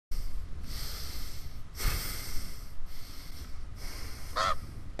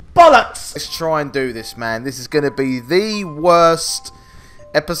bollocks! Let's try and do this, man. This is going to be the worst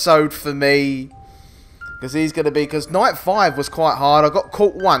episode for me. Because he's going to be... Because night 5 was quite hard. I got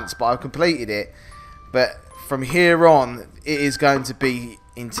caught once, but I completed it. But from here on, it is going to be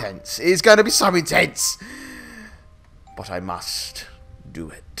intense. It is going to be so intense. But I must do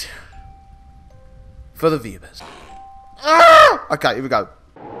it. For the viewers. Ah! Okay, here we go.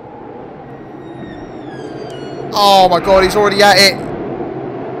 Oh my god, he's already at it.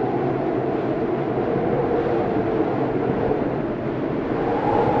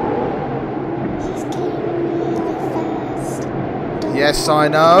 He's getting really fast. Yes, I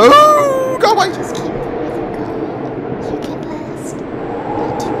know. Go away. Just keep the rhythm going. You get last.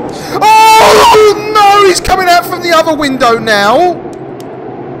 Not too much. Oh no, he's coming out from the other window now.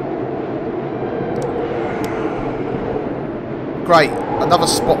 Great, another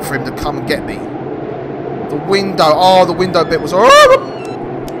spot for him to come and get me. The window, oh, the window bit was horrible.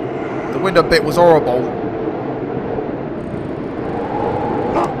 The window bit was horrible.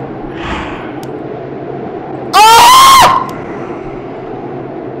 Ah!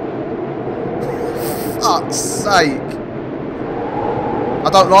 Fuck's sake. I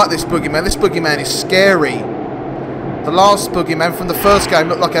don't like this boogeyman. This boogeyman is scary. The last boogeyman from the first game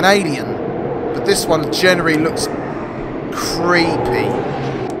looked like an alien. But this one generally looks creepy.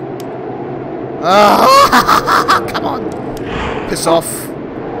 Come on. Piss off.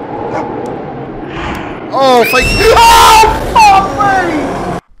 Oh, thank you. Oh, fuck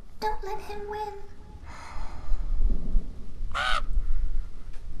me! Don't let him win.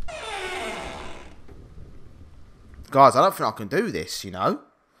 Guys, I don't think I can do this, you know.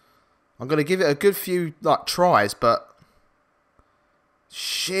 I'm going to give it a good few, like, tries, but...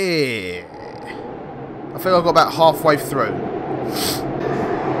 Shit. I think I got about halfway through.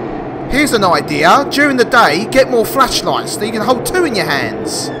 Here's an idea. During the day, get more flashlights so you can hold 2 in your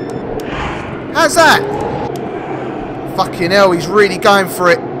hands. How's that? Fucking hell, he's really going for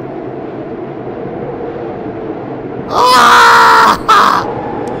it. Ah!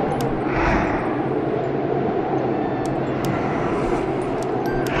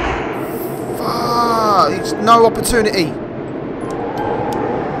 Fuck. It's no opportunity.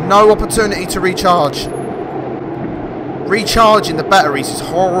 No opportunity to recharge. Recharging the batteries is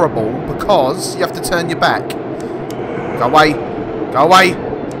horrible because you have to turn your back. Go away. Go away.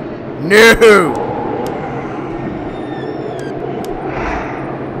 No!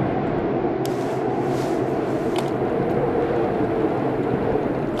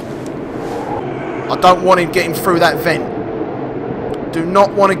 I don't want him getting through that vent. Do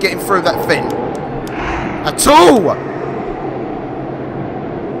not want to get him through that vent. At all!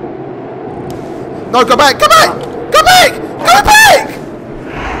 No, go back! Go back! Go back! Go back!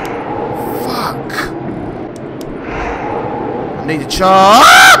 Fuck. I need to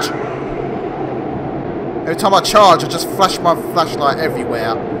charge! Every time I charge, I just flash my flashlight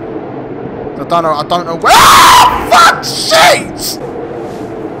everywhere. I don't know where. Ah! Fuck! Shit!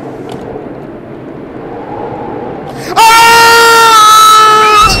 Ah!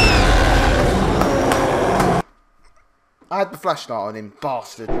 I had the flashlight on him,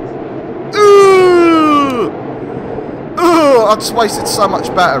 bastard. Ooh! Ooh! I just wasted so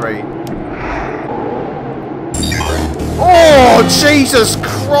much battery. Oh, Jesus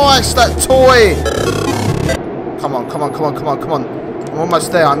Christ, that toy! Come on, come on, come on, come on, come on. I'm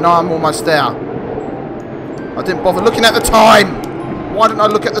almost there. I know I'm almost there. I didn't bother looking at the time. Why didn't I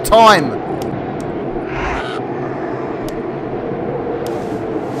look at the time?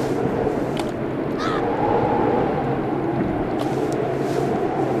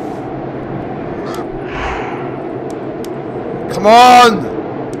 Come on!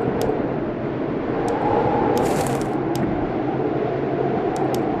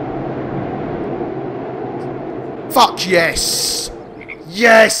 Fuck yes!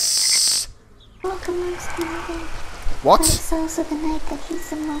 Yes! Look amongst the living. What? It's also the night that he's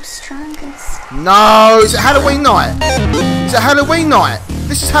the most strongest. No! Is it Halloween night? Is it Halloween night?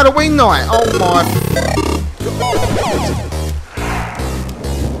 This is Halloween night! Oh my...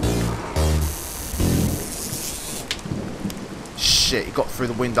 Shit, he got through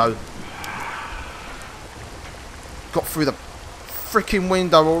the window. Got through the freaking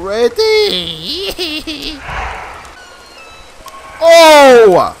window already!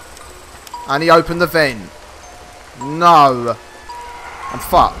 Oh! And he opened the vent. No. I'm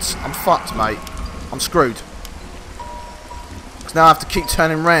fucked. I'm fucked, mate. I'm screwed. Because now I have to keep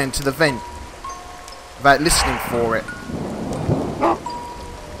turning round to the vent without listening for it.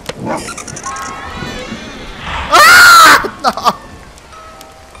 Ah! No!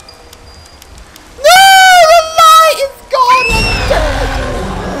 No! The light is gone! I'm dead!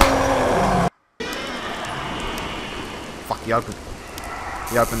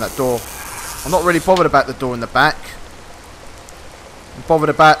 He opened that door. I'm not really bothered about the door in the back. I'm bothered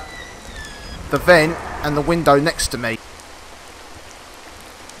about the vent and the window next to me.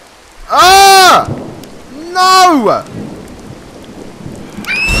 Ah! No!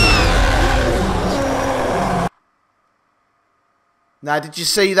 Now, did you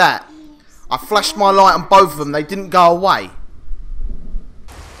see that? I flashed my light on both of them. They didn't go away.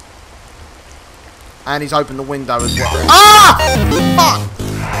 And he's opened the window as well. Ah! Fuck!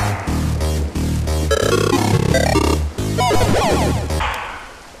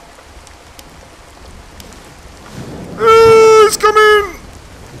 It's coming!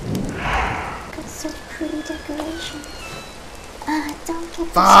 Got such pretty decorations. Don't get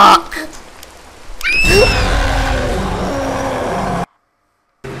Fuck!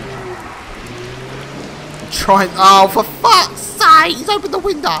 Trying. Oh, for fuck's sake! He's opened the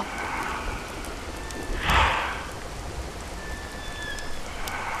window.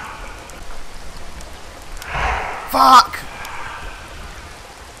 Fuck!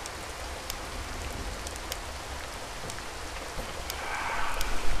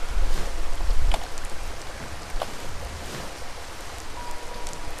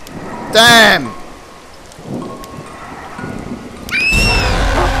 Damn!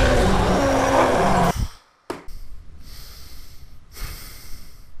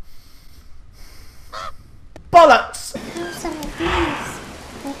 Bollocks! I found some of these.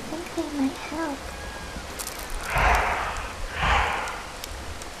 I think they might help.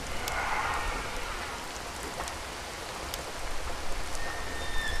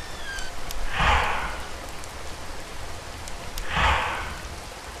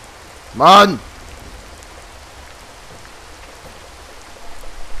 Come on!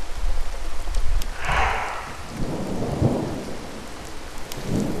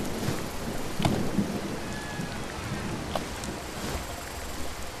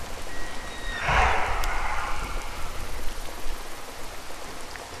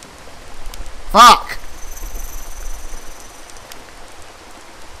 Fuck!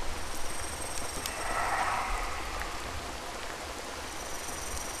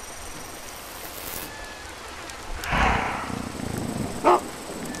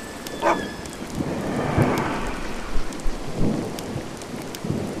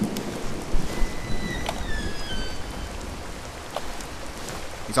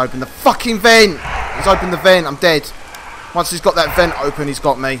 He's opened the fucking vent! He's opened the vent, I'm dead. Once he's got that vent open, he's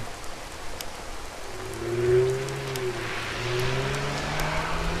got me.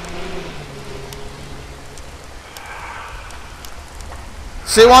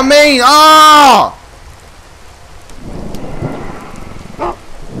 See what I mean? Ah!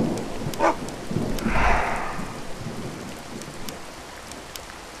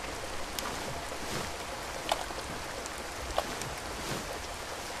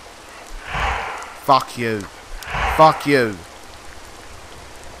 Fuck you. Fuck you.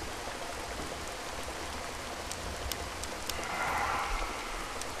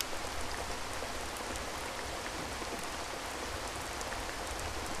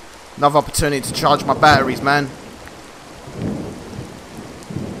 Another opportunity to charge my batteries, man.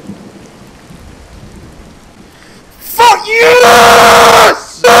 Fuck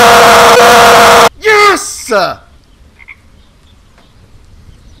yes! Yes! I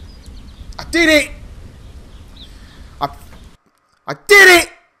did it! I did it!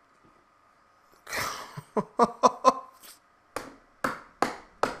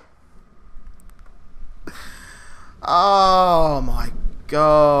 Oh my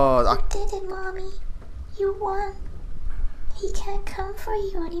God. You did it, Mommy. You won. He can't come for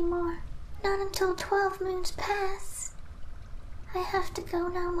you anymore. Not until 12 moons pass. I have to go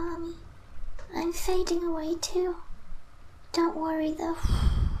now, Mommy. I'm fading away too. Don't worry though.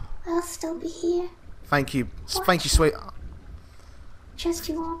 I'll still be here. Thank you. Thank you, sweet. Just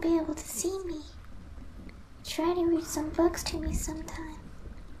you won't be able to see me. Try to read some books to me sometime.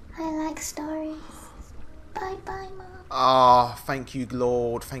 I like stories. Bye-bye, Mom. Oh, thank you,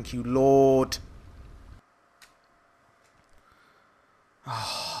 Lord. Thank you, Lord.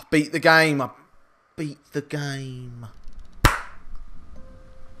 Oh, beat the game. I beat the game.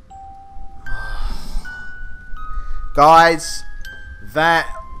 Guys, that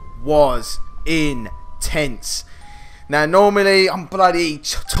was intense. Now, normally I'm bloody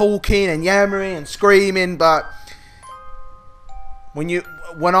talking and yammering and screaming, but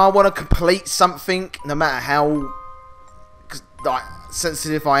when I want to complete something, no matter how like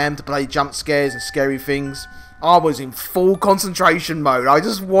sensitive I am to play jump scares and scary things, I was in full concentration mode. I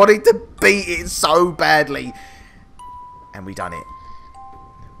just wanted to beat it so badly, and we done it.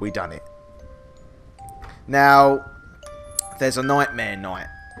 We done it. Now, there's a nightmare night.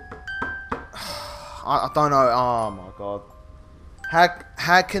 I don't know. Oh my god.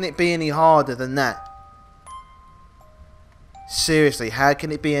 How can it be any harder than that? Seriously, how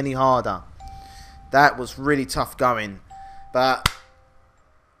can it be any harder? That was really tough going. But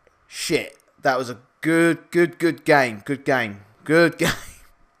shit, that was a good game. Good game.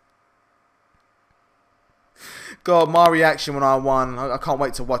 God, my reaction when I won. I can't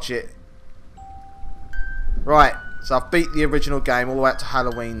wait to watch it. Right, so I've beat the original game all the way up to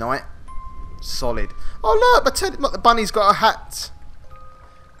Halloween night. Solid. Oh look, the bunny's got a hat.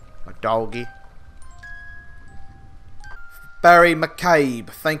 My doggy. Barry McCabe,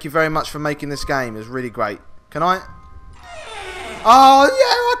 thank you very much for making this game. It was really great. Can I? Oh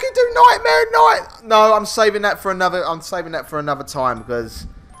yeah, I can do Nightmare Night. No, I'm saving that for another. I'm saving that for another time because.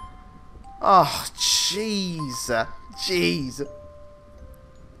 Oh jeez.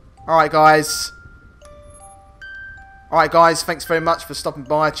 All right, guys. Alright guys, thanks very much for stopping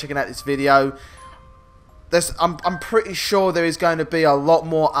by, checking out this video. I'm pretty sure there is going to be a lot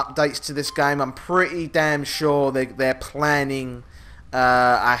more updates to this game. I'm pretty damn sure they're planning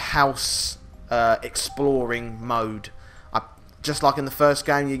a house exploring mode. Just like in the first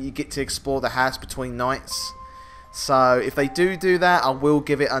game, you get to explore the house between nights. So if they do that, I will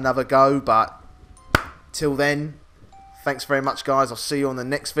give it another go. But till then, thanks very much, guys. I'll see you on the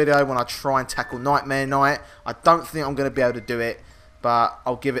next video when I try and tackle Nightmare Night. I don't think I'm going to be able to do it, but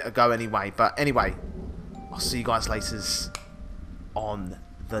I'll give it a go anyway. But anyway, I'll see you guys later on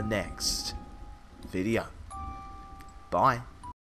the next video. Bye.